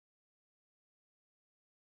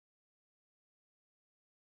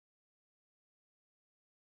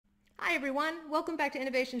Hi everyone, welcome back to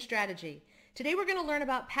Innovation Strategy. Today we're going to learn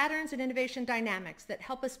about patterns and innovation dynamics that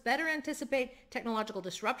help us better anticipate technological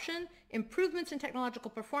disruption, improvements in technological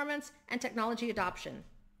performance, and technology adoption.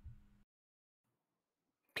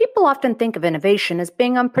 People often think of innovation as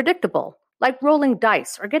being unpredictable, like rolling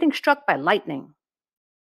dice or getting struck by lightning.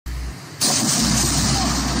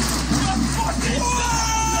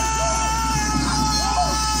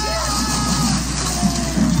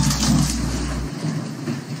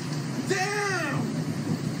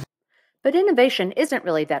 But innovation isn't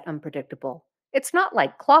really that unpredictable. It's not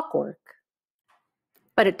like clockwork.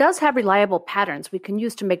 But it does have reliable patterns we can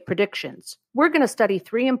use to make predictions. We're going to study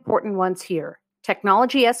three important ones here: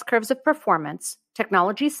 technology S-curves of performance,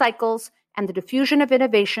 technology cycles, and the diffusion of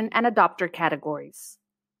innovation and adopter categories.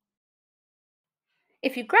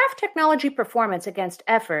 If you graph technology performance against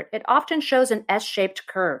effort, it often shows an S-shaped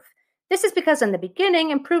curve. This is because in the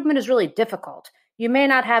beginning, improvement is really difficult. You may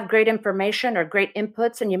not have great information or great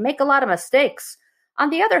inputs, and you make a lot of mistakes.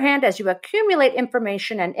 On the other hand, as you accumulate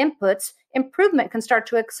information and inputs, improvement can start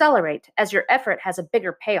to accelerate as your effort has a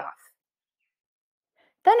bigger payoff.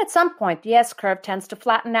 Then at some point, the S-curve tends to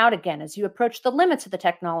flatten out again as you approach the limits of the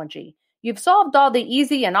technology. You've solved all the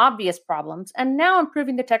easy and obvious problems, and now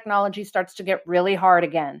improving the technology starts to get really hard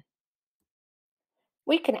again.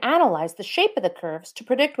 We can analyze the shape of the curves to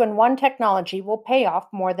predict when one technology will pay off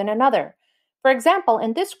more than another. For example,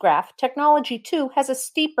 in this graph, technology 2 has a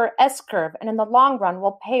steeper S-curve and in the long run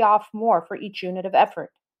will pay off more for each unit of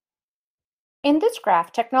effort. In this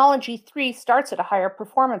graph, technology 3 starts at a higher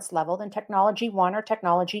performance level than technology 1 or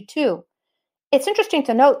technology 2. It's interesting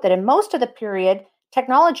to note that in most of the period,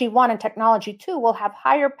 technology 1 and technology 2 will have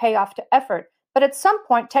higher payoff to effort, but at some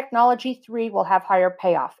point, technology 3 will have higher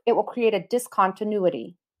payoff. It will create a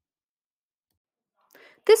discontinuity.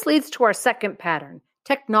 This leads to our second pattern: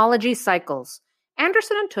 technology cycles.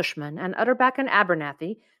 Anderson and Tushman and Utterback and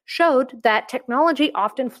Abernathy showed that technology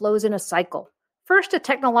often flows in a cycle. First, a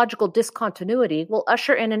technological discontinuity will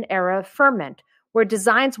usher in an era of ferment, where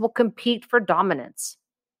designs will compete for dominance.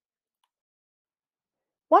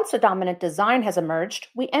 Once a dominant design has emerged,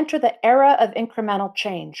 we enter the era of incremental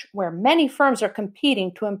change, where many firms are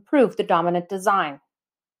competing to improve the dominant design.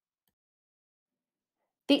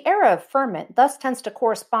 The era of ferment thus tends to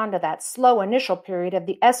correspond to that slow initial period of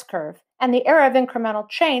the S-curve, and the era of incremental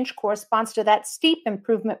change corresponds to that steep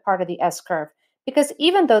improvement part of the S-curve, because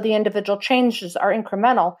even though the individual changes are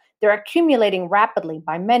incremental, they're accumulating rapidly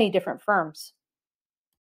by many different firms.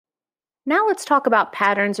 Now let's talk about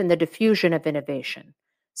patterns in the diffusion of innovation.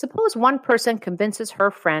 Suppose one person convinces her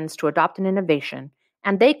friends to adopt an innovation,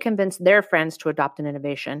 and they convince their friends to adopt an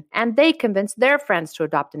innovation, and they convince their friends to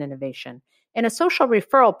adopt an innovation. In a social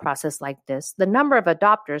referral process like this, the number of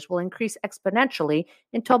adopters will increase exponentially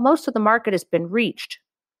until most of the market has been reached.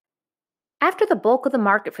 After the bulk of the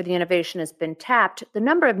market for the innovation has been tapped, the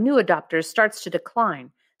number of new adopters starts to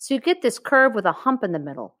decline, so you get this curve with a hump in the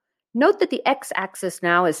middle. Note that the x-axis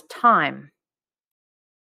now is time.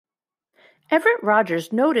 Everett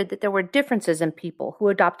Rogers noted that there were differences in people who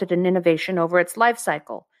adopted an innovation over its life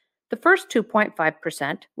cycle. The first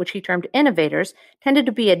 2.5%, which he termed innovators, tended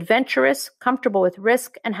to be adventurous, comfortable with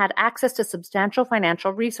risk, and had access to substantial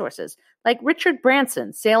financial resources, like Richard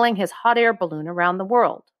Branson sailing his hot air balloon around the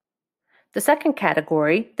world. The second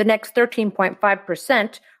category, the next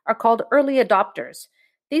 13.5%, are called early adopters.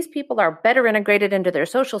 These people are better integrated into their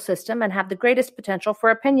social system and have the greatest potential for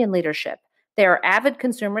opinion leadership. They are avid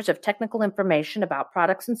consumers of technical information about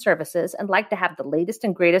products and services and like to have the latest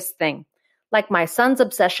and greatest thing, like my son's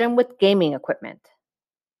obsession with gaming equipment.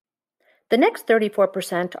 The next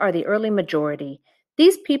 34% are the early majority.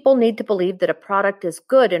 These people need to believe that a product is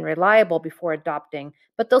good and reliable before adopting,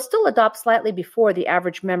 but they'll still adopt slightly before the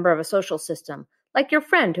average member of a social system, like your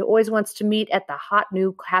friend who always wants to meet at the hot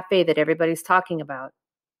new cafe that everybody's talking about.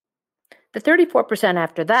 The 34%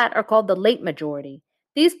 after that are called the late majority.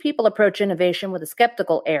 These people approach innovation with a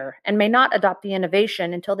skeptical air and may not adopt the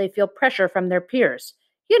innovation until they feel pressure from their peers.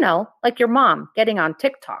 You know, like your mom getting on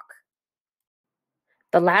TikTok.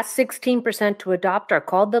 The last 16% to adopt are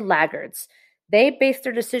called the laggards. They base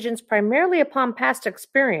their decisions primarily upon past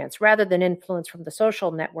experience rather than influence from the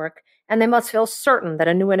social network, and they must feel certain that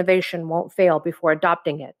a new innovation won't fail before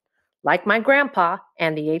adopting it, like my grandpa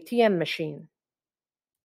and the ATM machine.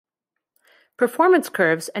 Performance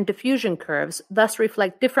curves and diffusion curves thus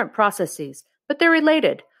reflect different processes, but they're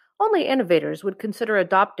related. Only innovators would consider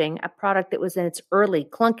adopting a product that was in its early,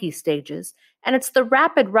 clunky stages, and it's the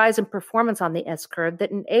rapid rise in performance on the S-curve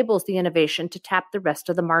that enables the innovation to tap the rest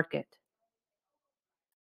of the market.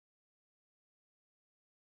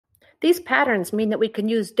 These patterns mean that we can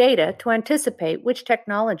use data to anticipate which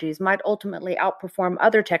technologies might ultimately outperform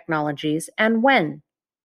other technologies and when.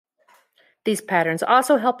 These patterns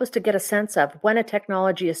also help us to get a sense of when a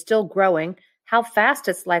technology is still growing, how fast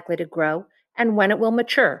it's likely to grow, and when it will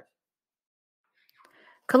mature.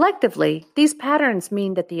 Collectively, these patterns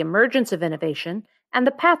mean that the emergence of innovation and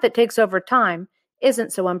the path it takes over time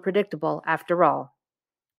isn't so unpredictable after all.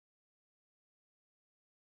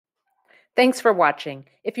 Thanks for watching.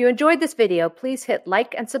 If you enjoyed this video, please hit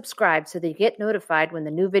like and subscribe so that you get notified when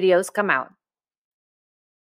the new videos come out.